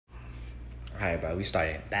Alright, bro, we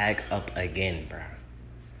started back up again, bro.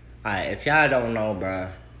 Alright, if y'all don't know, bro,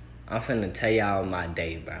 I'm finna tell y'all my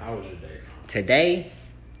day, bro. How was your day? Today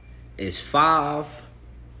is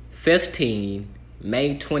 5/15,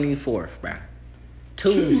 May 24th, bro.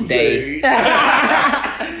 Tuesday.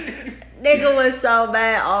 Nigga was so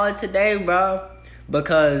bad all today, bro.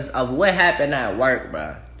 Because of what happened at work,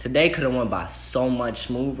 bro. Today could have went by so much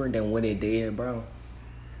smoother than what it did, bro.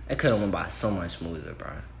 It could have went by so much smoother,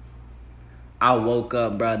 bro. I woke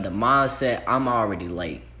up, bro. The mindset, I'm already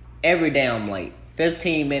late. Every day I'm late.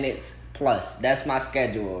 15 minutes plus. That's my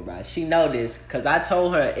schedule, bro. She know this because I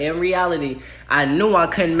told her in reality, I knew I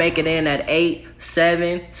couldn't make it in at 8,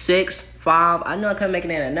 7, 6, 5. I knew I couldn't make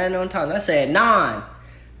it in at 9 on time. I said 9.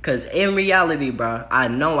 Because in reality, bro, I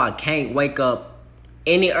know I can't wake up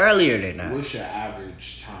any earlier than that. What's your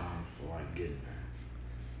average time for like getting there?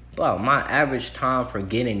 Bro, my average time for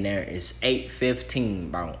getting there is 8:15,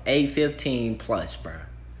 bro. 8:15 plus, bro.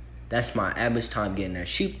 That's my average time getting there.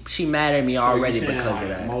 She mad at me already because of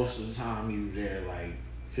that. Most of the time you there like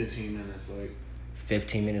 15 minutes late.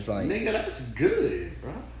 15 minutes late. Nigga, that's good,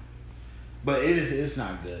 bro. But it's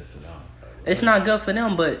not good for them. It's not good for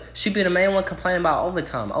them, but she be the main one complaining about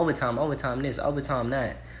overtime this, overtime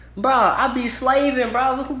that. Bro, I be slaving,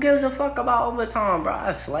 bro. Who gives a fuck about overtime, bro?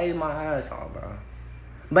 I slave my ass off, bro.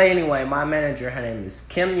 But anyway, my manager, her name is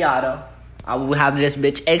Kim Yada. I will have this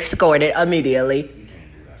bitch escorted immediately. You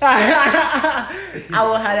can't do that. I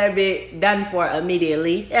will have that bitch done for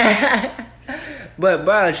immediately. But,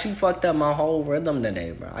 bro, she fucked up my whole rhythm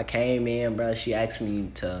today, bro. I came in, bro. She asked me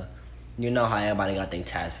to... You know how everybody got their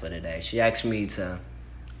task for today. She asked me to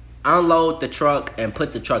unload the truck and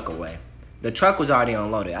put the truck away. The truck was already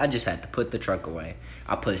unloaded. I just had to put the truck away.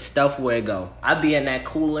 I put stuff where it go. I be in that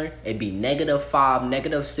cooler. It be -5,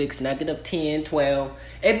 -6, -10, 12.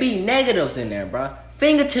 It be negatives in there, bro.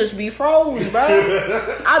 Fingertips be froze, bro.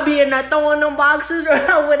 I be in there throwing them boxes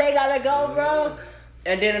around where they gotta go, bro.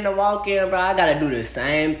 And then in the walk-in, bro, I gotta do the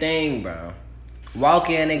same thing, bro. Walk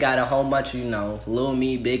in, they got a whole bunch of, little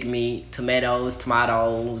meat, big meat, tomatoes,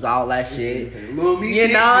 all that shit. Little meat, you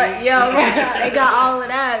know, meat. yeah, bro. They got all of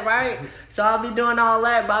that, right? So I'll be doing all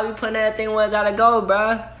that, bro. I be putting everything where it gotta go,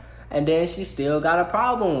 bro. And then she still got a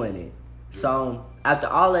problem with it. So after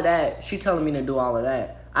all of that, she telling me to do all of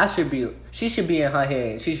that. She should be in her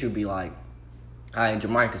head. She should be like, all right,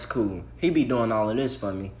 Jamarcus cool. He be doing all of this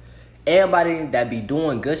for me. Everybody that be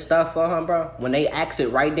doing good stuff for her, bro, when they ask it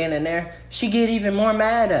right then and there, she get even more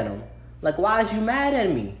mad at them. Like, why is you mad at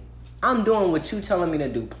me? I'm doing what you telling me to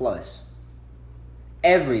do plus.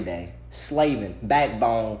 Every day. Slaving.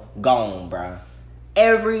 Backbone gone, bro.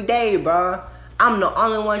 Every day, bro. I'm the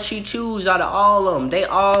only one she choose out of all of them. They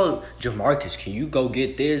all, Jamarcus, can you go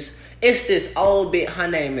get this? It's this old bitch. Her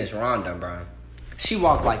name is Rhonda, bro. She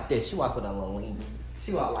walk like this. She walk with a little lean.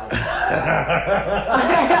 She walk like that.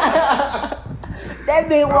 That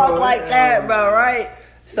bitch walk like that, bro, right?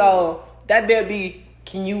 So, that bitch be,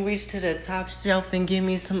 can you reach to the top shelf and give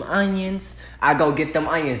me some onions? I go get them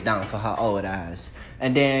onions down for her old ass.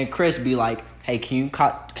 And then Chris be like, hey, can you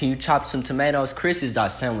chop some tomatoes? Chris is our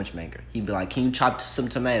sandwich maker. He be like, can you chop some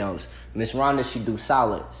tomatoes? Miss Rhonda, she do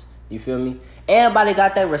salads. You feel me? Everybody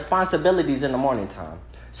got their responsibilities in the morning time.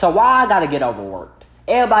 So why I gotta get overworked?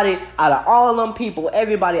 Everybody, out of all them people,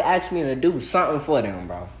 everybody asked me to do something for them,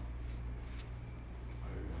 bro.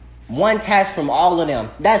 One task from all of them.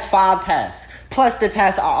 That's 5 tasks. Plus the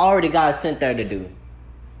tasks I already got sent there to do.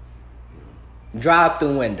 Drive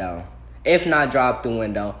through window. If not drive through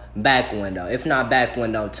window, back window. If not back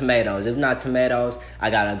window, tomatoes. If not tomatoes, I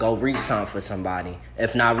gotta go reach something for somebody.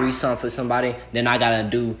 If not reach something for somebody, then I gotta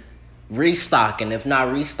do restocking. If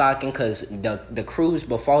not restocking, because the crews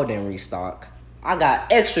before didn't restock. I got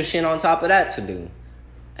extra shit on top of that to do.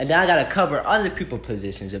 And then I gotta cover other people's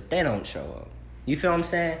positions if they don't show up. You feel what I'm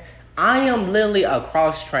saying? I am literally a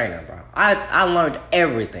cross trainer, bro. I learned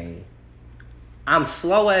everything. I'm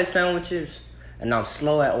slow at sandwiches and I'm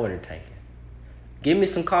slow at order taking. Give me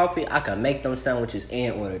some coffee, I can make them sandwiches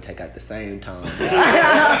and order take at the same time.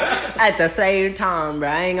 At the same time, bro.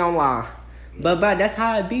 I ain't gonna lie. But, bro, that's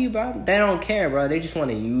how it be, bro. They don't care, bro. They just want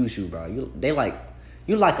to use you, bro. You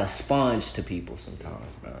like a sponge to people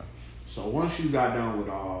sometimes, bro. So once you got done with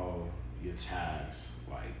all your tasks,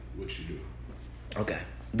 like, what you do? Okay.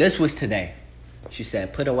 This was today. She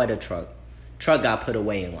said, put away the truck. Truck got put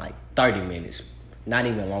away in like 30 minutes. Not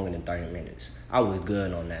even longer than 30 minutes. I was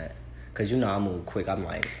good on that. Because, I move quick. I'm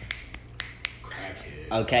like...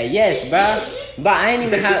 Crackhead. Okay, yes, bro. But I ain't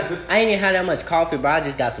even have that much coffee, bro. I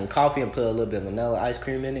just got some coffee and put a little bit of vanilla ice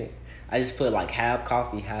cream in it. I just put like half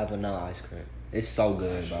coffee, half vanilla ice cream. It's so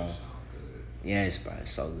good, bro. Yes, bro.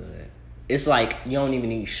 It's so good. It's like you don't even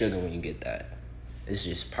need sugar when you get that. It's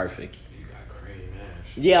just perfect. You got cream ass.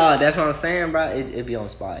 Yeah, that's what I'm saying, bro. It be on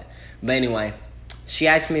spot. But anyway, she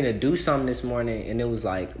asked me to do something this morning, and it was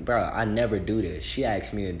like, bro, I never do this. She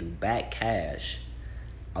asked me to do back cash.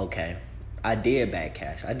 Okay, I did back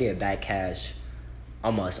cash. I did back cash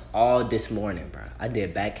almost all this morning, bro. I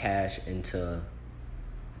did back cash into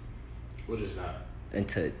What is that?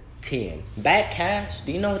 into 10. Back cash,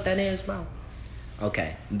 do you know what that is, bro?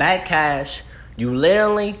 Okay, back cash, you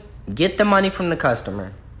literally get the money from the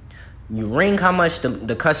customer, you ring how much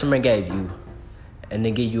the customer gave you, and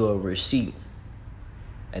they give you a receipt,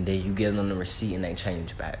 and then you give them the receipt and they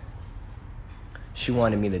change back. She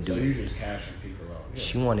wanted me to do So you just cashing people out. Yeah.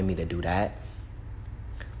 She wanted me to do that,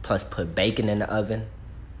 plus put bacon in the oven,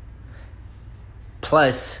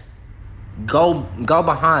 plus go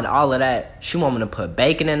behind all of that. She want me to put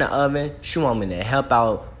bacon in the oven. She want me to help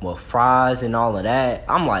out with fries and all of that.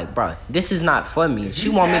 I'm like, bro, this is not for me. She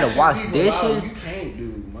want me to wash dishes. You can't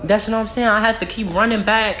do much. That's what I'm saying. I have to keep running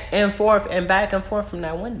back and forth from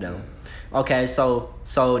that window. Okay, so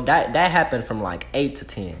that happened from like 8 to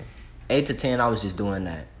 10. 8 to 10, I was just doing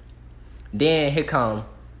that. Then here come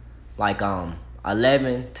like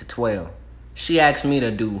 11 to 12. She asked me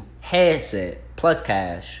to do headset plus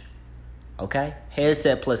cash. Okay?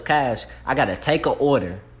 Headset plus cash. I gotta take an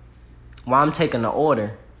order. While I'm taking the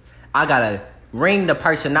order, I gotta ring the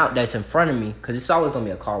person out that's in front of me, because it's always gonna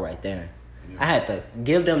be a call right there. I had to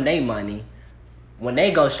give them their money. When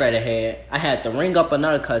they go straight ahead, I had to ring up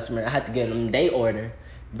another customer. I had to give them their order.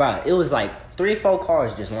 Bro, it was like 3-4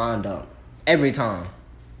 cars just lined up. Every time.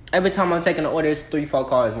 Every time I'm taking the order, it's 3-4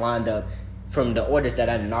 cars lined up from the orders that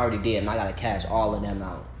I already did, and I gotta cash all of them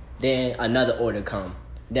out. Then another order come.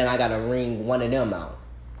 Then I gotta ring one of them out.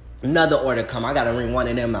 Another order come. I gotta ring one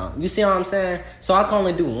of them out. You see what I'm saying? So I can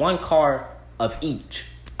only do one car of each.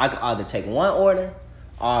 I could either take one order,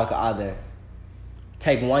 or I could either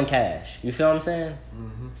take one cash. You feel what I'm saying?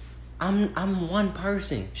 Mm-hmm. I'm one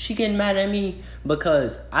person. She getting mad at me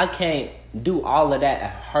because I can't do all of that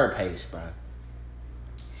at her pace, bro.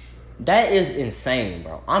 That is insane,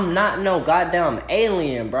 bro. I'm not no goddamn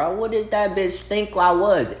alien, bro. What did that bitch think I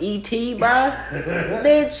was? E.T., bro?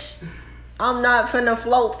 Bitch, I'm not finna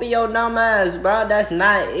float for your dumb ass, bro. That's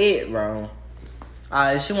not it, bro.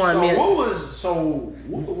 She wanted me to...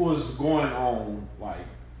 What was going on, like,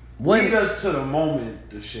 lead us to the moment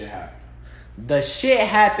the shit happened. The shit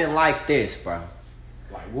happened like this, bro.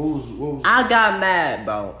 Like, what was... I got mad,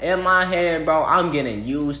 bro. In my head, bro, I'm getting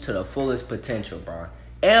used to the fullest potential, bro.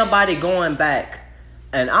 Everybody going back,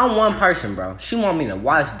 and I'm one person, bro. She want me to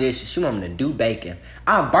wash dishes. She want me to do bacon.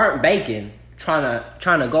 I burnt bacon trying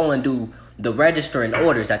to go and do the registering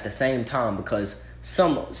orders at the same time, because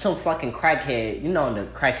some fucking crackhead, you know the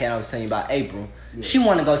crackhead I was telling you about, April. Yeah. She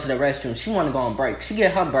want to go to the restroom. She want to go on break. She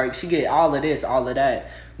get her break. She get all of this, all of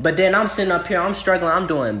that. But then I'm sitting up here. I'm struggling. I'm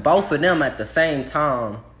doing both of them at the same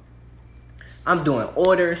time. I'm doing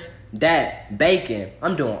orders, that, bacon.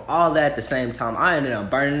 I'm doing all that at the same time. I ended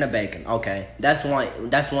up burning the bacon. Okay, that's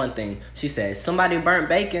one thing. She said, somebody burnt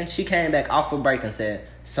bacon. She came back off of break and said,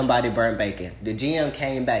 somebody burnt bacon. The GM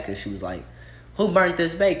came back and she was like, who burnt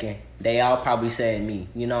this bacon? They all probably said me.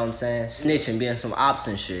 You know what I'm saying? Snitching, being some ops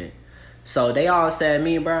and shit. So they all said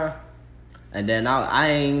me, bro. And then I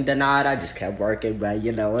ain't denied. I just kept working, bro.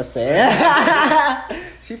 You know what I'm saying?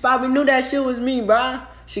 She probably knew that shit was me, bro.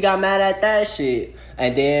 She got mad at that shit.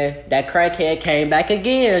 And then that crackhead came back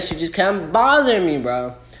again. She just kept bothering me,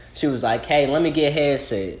 bro. She was like, hey, let me get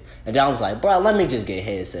headset. And then I was like, bro, let me just get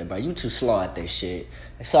headset, bro. You too slow at this shit.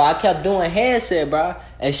 So I kept doing headset, bro.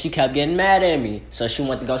 And she kept getting mad at me. So she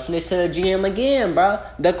went to go snitch to the GM again, bro.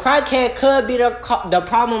 The crackhead could be the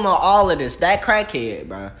problem of all of this. That crackhead,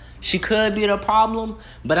 bro. She could be the problem.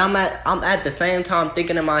 But I'm at the same time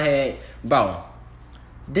thinking in my head, bro,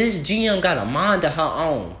 this GM got a mind of her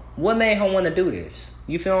own. What made her want to do this?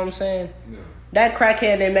 You feel what I'm saying? Yeah. That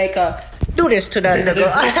crackhead didn't make her do this to that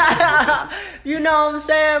nigga. You know what I'm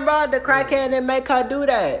saying, bro? The crackhead didn't make her do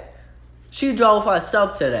that. She drove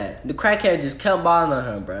herself to that. The crackhead just kept bothering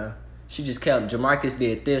her, bro. She just kept, Jamarcus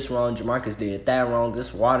did this wrong, Jamarcus did that wrong,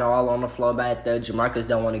 this water all on the floor back there, Jamarcus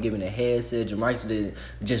don't want to give me the headset, Jamarcus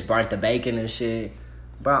just burnt the bacon and shit.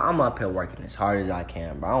 Bro, I'm up here working as hard as I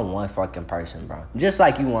can, bro. I'm one fucking person, bro. Just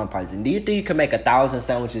like you one person. Do you think you can make 1,000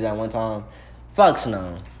 sandwiches at one time? Fucks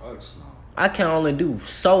no. Fucks no. I can only do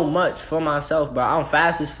so much for myself, bro. I'm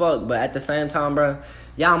fast as fuck, but at the same time, bro,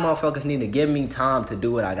 y'all motherfuckers need to give me time to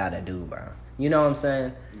do what I gotta do, bro. You know what I'm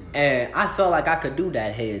saying? Mm-hmm. And I felt like I could do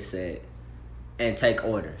that headset and take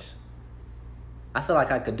orders. I feel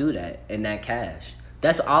like I could do that in that cash.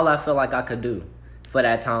 That's all I feel like I could do. for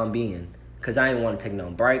that time being. Because I didn't want to take no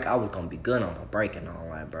break. I was going to be good on a break and all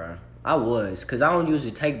that, bro. I was. Because I don't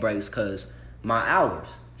usually take breaks because my hours.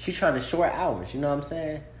 She tried to short hours, you know what I'm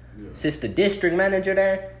saying? Yeah. Since the district manager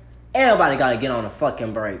there, everybody got to get on a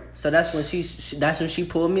fucking break. So that's when she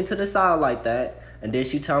pulled me to the side like that. And then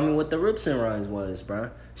she told me what the rips and runs was, bro.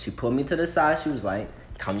 She pulled me to the side. She was like,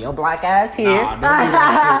 come your black ass here. Nah, don't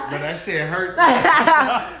do that shit. But that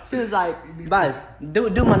shit hurt. She was like, Buzz, do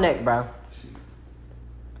my neck, bro.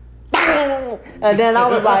 And then I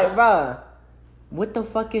was like, bro, what the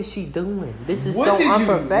fuck is she doing? This is so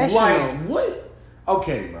unprofessional. What?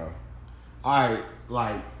 Okay, bro. Alright,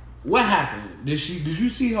 like, what happened? Did you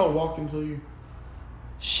see her walk into you?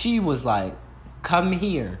 She was like, come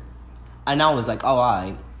here. And I was like, oh,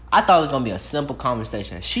 alright. I thought it was gonna be a simple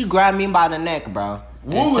conversation. She grabbed me by the neck, bro.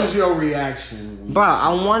 What was your reaction? Bro,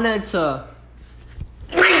 I wanted to...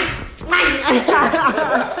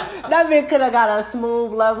 That bitch could have got a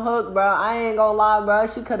smooth left hook, bro. I ain't gonna lie, bro.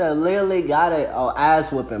 She could have literally got an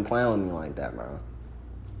ass whooping playing with me like that, bro.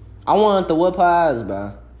 I wanted to whip her ass,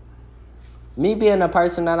 bro. Me being the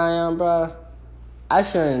person that I am, bro, I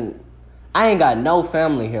ain't got no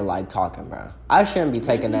family here like talking, bro. I shouldn't be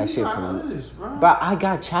taking that shit from me. Bro, I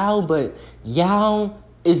got child, but y'all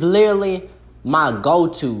is literally my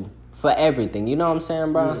go-to for everything. You know what I'm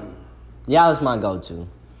saying, bro? Y'all is my go-to.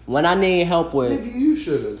 When I need help with... Nigga, you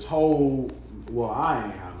should have told... Well, I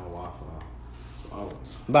ain't have no Wi-Fi. So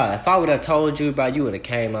bro, if I would have told you, bro, you would have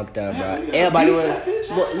came up there, bro. Everybody would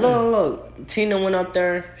have... Look. Tina went up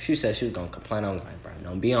there. She said she was going to complain. I was like, bro,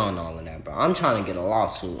 don't be on all of that, bro. I'm trying to get a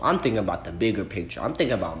lawsuit. I'm thinking about the bigger picture. I'm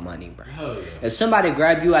thinking about money, bro. Hell yeah. If somebody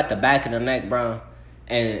grab you at the back of the neck, bro,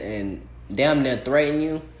 and damn near threaten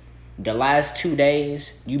you, the last 2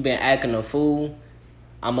 days, you been acting a fool,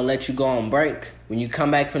 I'm going to let you go on break. When you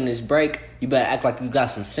come back from this break, you better act like you got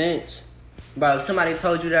some sense. Bro, if somebody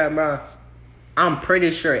told you that, bro, I'm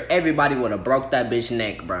pretty sure everybody would have broke that bitch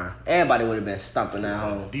neck, bro. Everybody would have been stumping that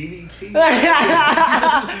hole. DDT?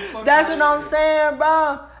 That's what I'm saying,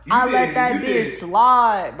 bro. I let that bitch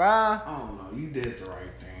slide, bro. I don't know. You did the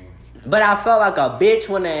right thing. But I felt like a bitch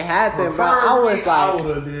when it happened, bro. I was like... I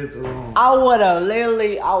would have did the wrong. I would have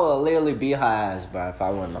literally beat her ass, bro, if I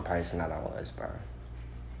wasn't the person that I was, bro.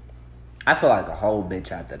 I feel like a whole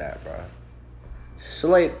bitch after that, bro.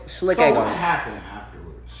 Slick so ain't what gonna... happened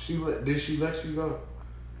afterwards? Did she let you go?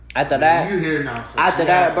 After that? You here now. So after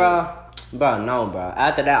that, bro? Bro, no, bro.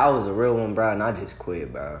 After that, I was a real one, bro, and I just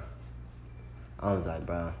quit, bro. I was like,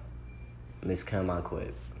 bro, Miss Kim, I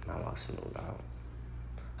quit. And I walked smooth out.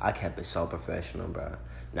 I kept it so professional, bro.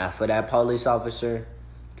 Now, for that police officer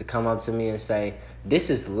to come up to me and say,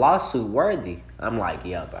 this is lawsuit worthy, I'm like,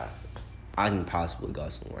 yeah, bro. I can possibly go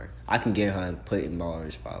somewhere. I can get her and put in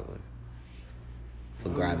bars probably. For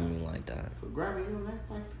grabbing me like that. For grabbing you like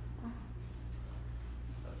that?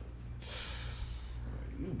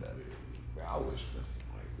 You better. I was messing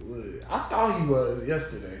like wood. I thought he was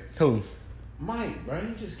yesterday. Who? Mike, bro.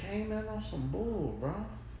 He just came in on some bull, bro.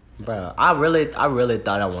 Bro, I really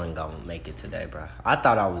thought I wasn't gonna make it today, bro. I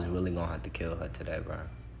thought I was really gonna have to kill her today, bro.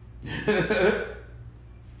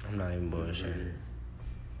 I'm not even bullshitting.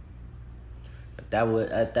 If that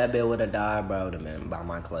bitch would have died, bro, it would have been by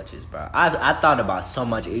my clutches, bro. I thought about so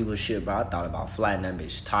much evil shit, bro. I thought about flattening that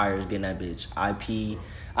bitch tires, getting that bitch IP.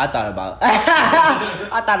 I thought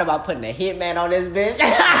about putting a hitman on this bitch.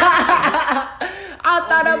 I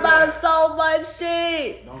thought about so much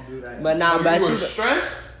shit. Don't do that. But nah, bro. You were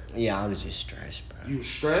stressed? Yeah, I was just stressed, bro. You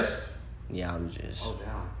stressed? Yeah, I was just... Oh,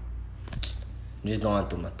 damn. Just going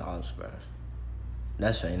through my thoughts, bro.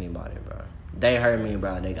 That's for anybody, bro. They hurt me,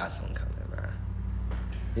 bro. They got something coming, bro.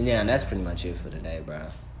 And yeah, that's pretty much it for today,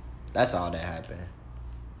 bro. That's all that happened.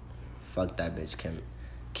 Fuck that bitch,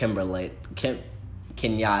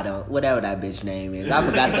 Kenyatta, whatever that bitch name is. I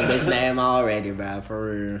forgot the bitch name already, bro. For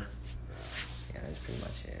real. Yeah, that's pretty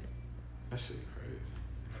much it. That shit crazy.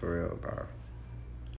 For real, bro.